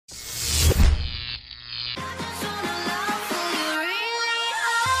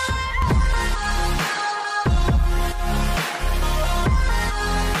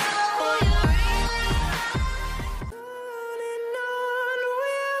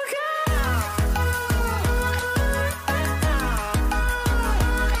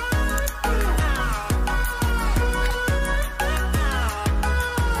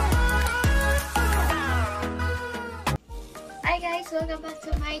Welcome back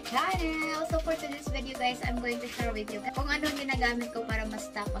to my channel. So for today's video guys, I'm going to share with you kung ano ginagamit ko para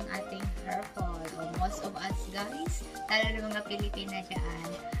ma-stop ang ating hair fall. Most of us guys, lalo ng mga Pilipina dyan,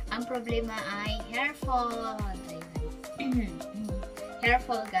 ang problema ay hair fall. Hair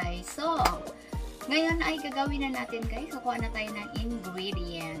fall guys. So, ngayon ay gagawin na natin guys. Kukuha na tayo ng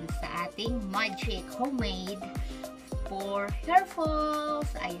ingredients sa ating magic homemade for hair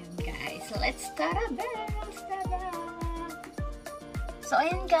falls. Ayan guys. So let's start a bit. So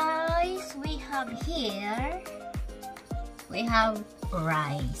ayan guys, we have here, we have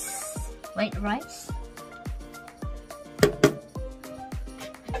rice, white rice,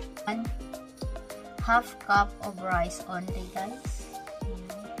 1/2 cup of rice only guys.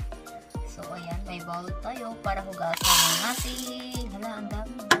 Ayan. So ayan, may bowl tayo para hugasan ng ating, ang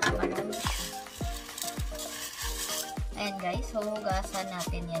dami, marami siya. Ayan guys, so hugasan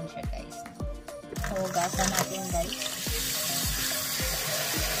natin yan siya guys. So hugasan natin guys.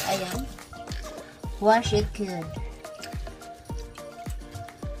 Ayan. Wash it good.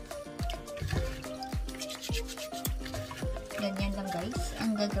 Ganyan lang guys,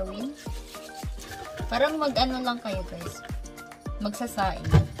 ang gagawin. Parang mag-ano lang kayo guys. Magsasaing.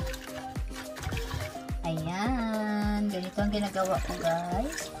 Ayan. Ganito ang ginagawa ko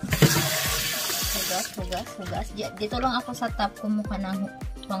guys. Hugas. Dito lang ako sa top kumuha ng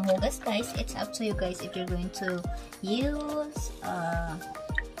panghugas guys. It's up to you guys if you're going to use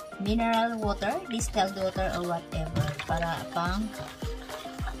mineral water, distilled water or whatever para pang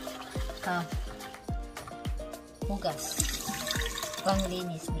hugas,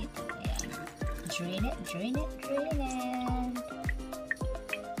 panglinis nito. Ayan. Drain it.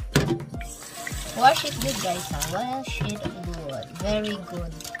 Wash it good guys ha. Wash it good. Very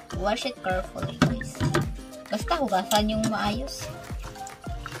good. Wash it carefully guys. Basta hugasan yung maayos.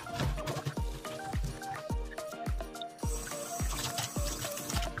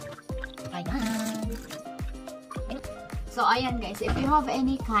 So ayan guys, if you have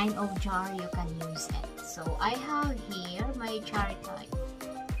any kind of jar, you can use it. So I have here my jar type.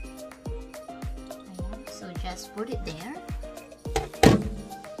 Ayan, so just put it there.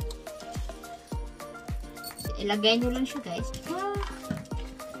 Ilagay nyo lang siya guys.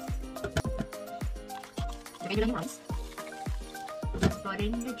 Ilagay nyo lang yung rice. Put it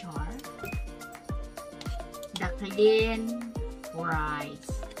in the jar. The clean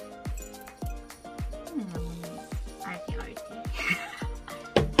rice.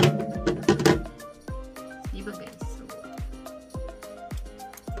 Diba guys?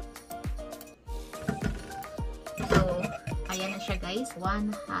 So, ayan na siya guys.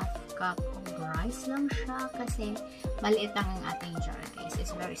 1/2 cup of rice lang siya kasi maliit lang ang ating jar guys. It's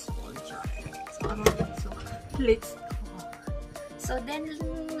very small jar. So let's go. So then,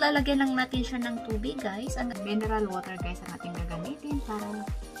 lalagyan lang natin siya ng tubig guys. Ang mineral water guys ang ating gagamitin para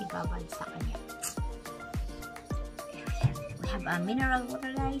ibabad sa kanya. We have a mineral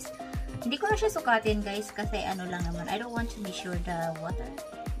water guys. Hindi ko na siya sukatin guys kasi ano lang naman. I don't want to measure the water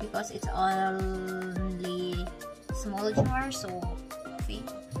because it's only small jar. So, see?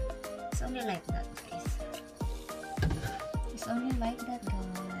 It's only like that guys. It's only like that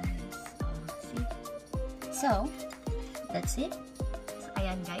guys. See? So, that's it. So,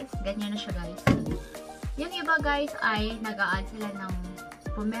 ayan guys. Ganyan na siya guys. Yung iba guys ay nag-a-add sila ng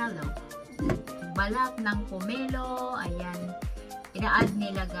pomelo. Balat ng pomelo. Ayan. Ina-add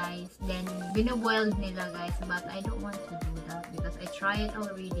nila guys, then bino-boiled nila guys, but I don't want to do that because I tried it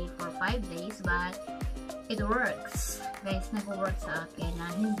already for 5 days, but it works guys, nag-work sa akin na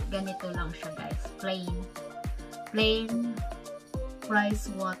ganito lang siya guys, plain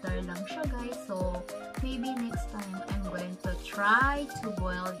rice water lang siya guys. So maybe next time I'm going to try to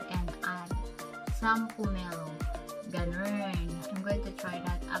boil and add some pomelo, ganun. I'm going to try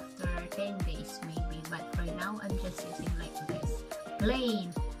that after 10 days maybe, but for now I'm just using like this. Plain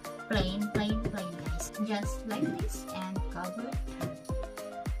guys. Just like this and cover it.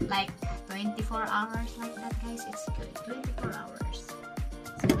 Like 24 hours like that guys. It's good. 24 hours.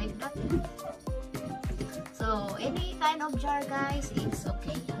 So like that. So any kind of jar guys, it's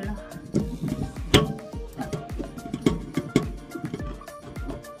okay. Hello.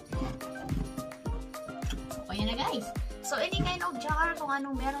 So ayan na guys. So any kind of jar, kung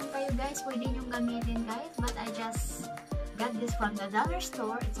anong meron kayo guys, pwede nyo gamitin guys. But I just got this from the dollar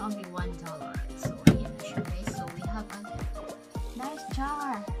store. It's only $1. So ayan na siya guys. So we have a nice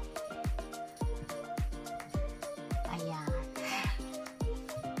jar.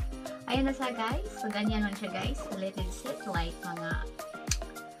 Ayan na siya guys. So ganyan lang siya guys. Let it sit like mga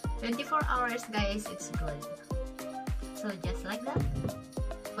 24 hours guys. It's good. So just like that.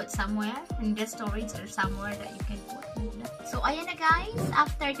 Put somewhere in the storage or somewhere that you can put like that. So, ayan na guys.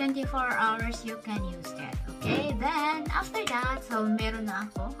 After 24 hours, you can use it. Okay? Then, after that, so meron na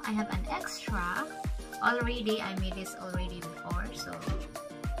ako. I have an extra. Already, I made this already before. So,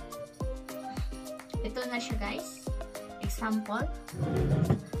 ito na siya guys. Example.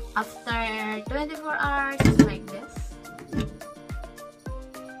 After 24 hours, it's like this.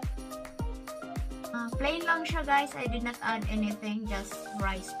 Plain lang siya guys. I did not add anything. Just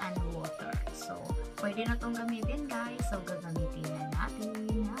rice and water. So, pwede na itong gamitin guys. So, gagamitin na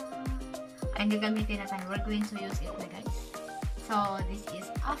natin. Ay, gagamitin natin. We're going to use it na guys. So, this is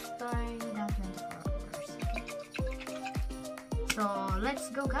after the 24 hours. Okay? So,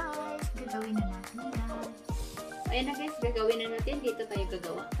 let's go guys. Gagawin na natin guys. So, ayan na guys. Gagawin na natin. Dito tayo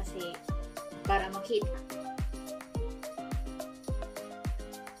gagawa. Kasi, para makita.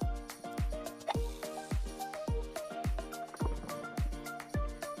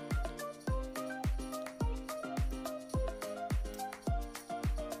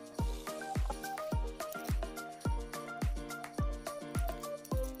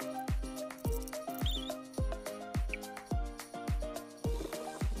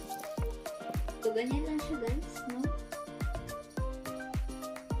 So, ganyan lang siya guys, no?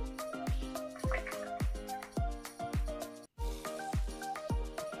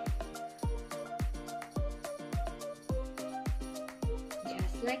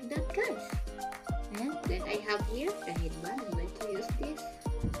 Just like that guys. And then I have here the headband. I'm going to use this.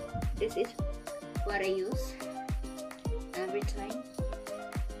 This is what I use every time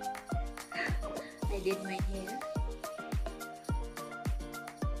I did my hair.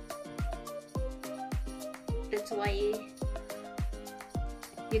 That's why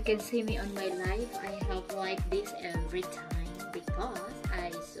you can see me on my live. I have like this every time because I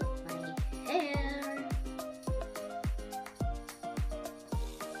soak my hair.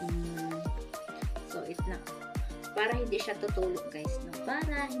 So it's not para hindi siya tutulog guys, no?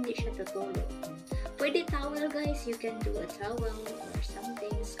 Para hindi siya tutulog. Pwede towel guys. You can do a towel or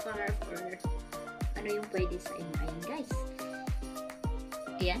something, scarf or ano yung pwede sa inyo. Ayan guys.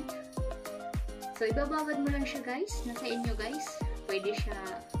 Ayan. So, ibabawad mo lang siya guys. Nasa inyo guys. Pwede siya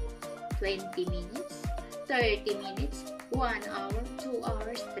 20 minutes, 30 minutes, 1 hour, 2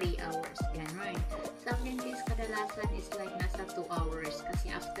 hours, 3 hours. Ganon. Sa akin guys, kadalasan is like nasa 2 hours. Kasi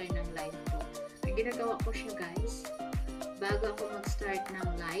after ng live ko. Ang ginagawa ko siya guys. Bago ako mag-start ng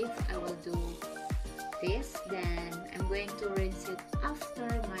live, I will do this. Then, I'm going to rinse it after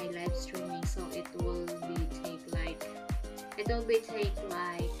my live streaming. So, it will be take like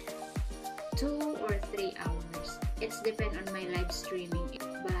 2 or 3 hours. It's depend on my live streaming.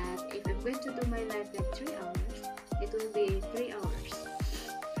 But if I'm going to do my live like 3 hours, it will be 3 hours.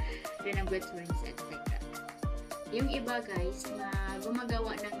 Then I'm going to rinse it like that. Yung iba guys na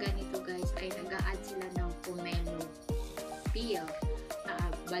gumagawa ng ganito guys ay nag-a-add sila ng pomelo peel.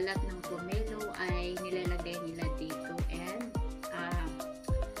 Balat ng pomelo ay nilalagay nila dito and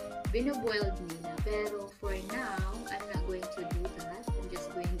binoboiled nila. Pero for now, I'm not going to do that. I'm just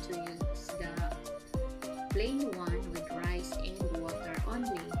going to use the plain one with rice and water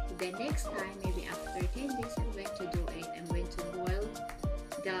only. The next time, maybe after 10 days, I'm going to do it. I'm going to boil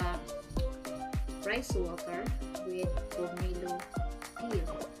the rice water with pomelo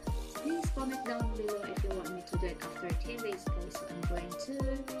peel. Please comment down below if you want me to do it after 10 days guys. So I'm going to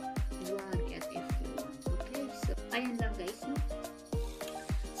vlog it if you want. Okay, so ayan lang guys, no?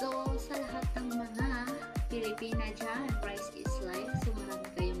 So sa lahat ng mga Pilipina dyan, rice is life. So marami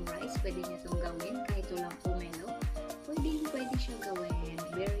kayong rice, pwede nyo itong gawin kahit walang pomelo. Pwede siya gawin.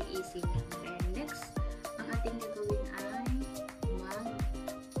 Very easy lang. And next, ang ating gagawin ay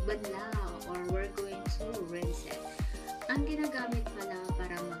magbanlaw or we're going to rinse it. Ang ginagamit pala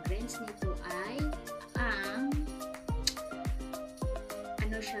para mag-rinse nito ay ang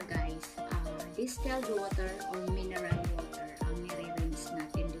ano siya guys, distilled water or mineral water ang nire-rinse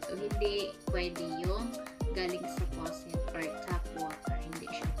natin dito. Hindi pwede yung galing sa faucet or tap water. Hindi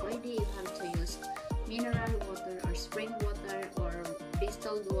siya pwede. You have to use mineral water or spring water or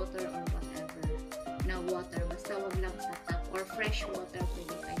distilled water or whatever na water. Basta wag lang sa tap or fresh water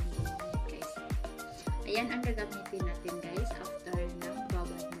pwede kayong gumamit guys. Ayan ang gagamitin natin guys after ng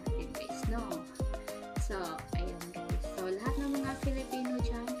babad natin guys, no? So, ayan guys. So, lahat ng mga Filipino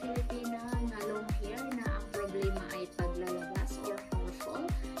dyan, Filipina na long hair na ang problema ay paglalabas or hair fall,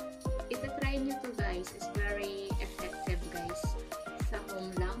 itatry nyo to guys. It's very effective guys. Sa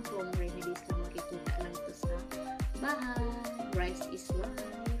home lang, home remedies lang makikita lang to sa bahay. Rice is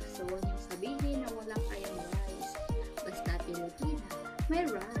life. So, huwag nyo sabihin na wala kayong rice. Basta Pilipina, may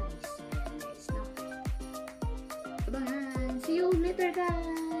rice. Ayan guys, no? Abangan! See you later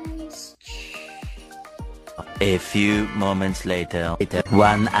guys! A few moments later.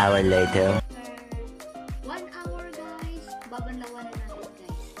 1 hour later. 1 hour guys. Babanlawan na natin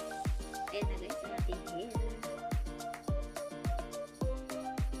guys. Ayan na guys ang ating hair.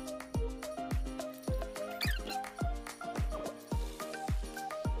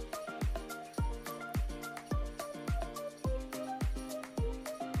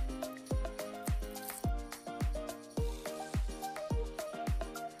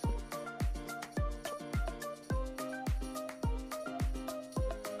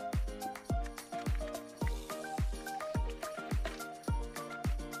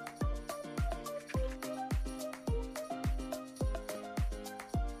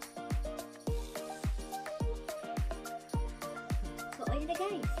 So, ayun na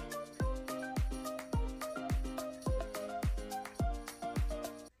guys.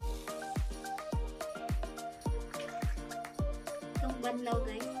 Itong banlaw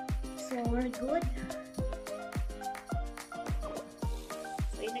guys. So, we're good.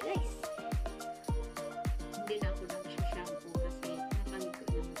 So, ayun na guys. Hindi na ako nagsha-shampoo kasi napaligo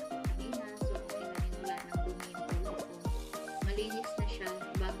lang ako kanina. So, okay na rin wala ng dumi yung ulo ko. Malinis na siya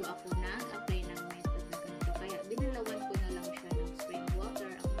bago ako nag-apply ng method na ganito. Kaya, binalawan ko na lang siya ng spring water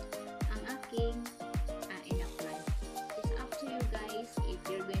ang aking in-apply. It's up to you guys if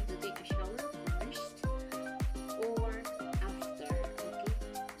you're going to take a shower first or after. Okay?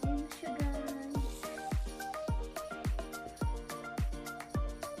 Ayan siya guys.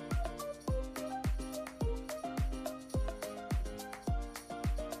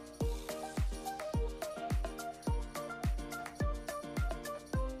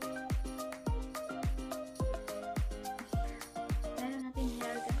 Meron natin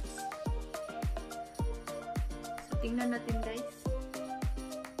hair guys. So, tingnan natin guys.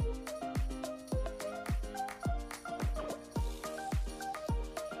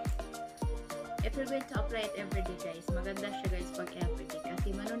 If you're going to apply it everyday guys, maganda siya guys pag everyday.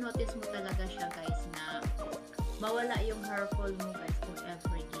 Kasi manonotice mo talaga siya guys na mawala yung hair fall mo guys kung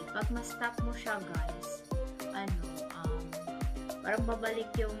everyday. Pag ma-stop mo siya guys, parang babalik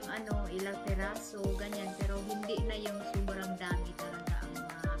yung ilang piraso, ganyan. Pero hindi na yung sobrang dami talaga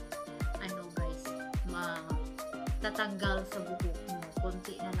ang guys, matatanggal sa buhok mo.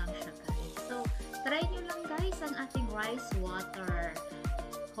 Konti na lang siya guys. So, try nyo lang guys ang ating rice water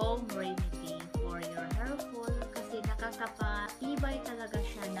home remedy for your hair fall kasi nakakapatibay talaga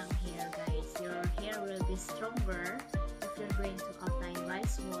siya ng hair guys. Your hair will be stronger if you're going to apply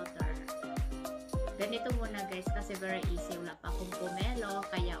rice water. Ganito muna guys kasi very easy. Wala pa akong pomelo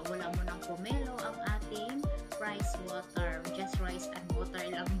kaya wala mo ng pomelo ang ating rice water. Just rice and water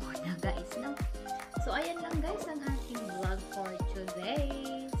lang muna guys. No? So ayan lang guys ang ating vlog for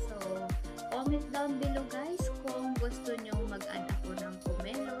today. So comment down below guys kung gusto nyo mag-add ako ng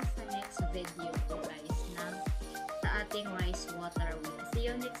pomelo sa next video ko guys na sa ating rice water. See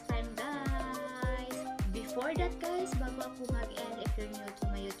you next time guys. Before that guys, bago ako mag-end, if you're new to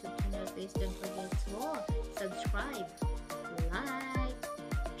my YouTube channel, please don't forget to subscribe, like,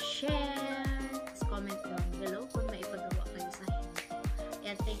 share, comment down below kung may ipagawa kayo sa akin.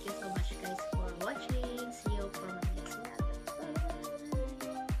 And thank you so much guys for watching.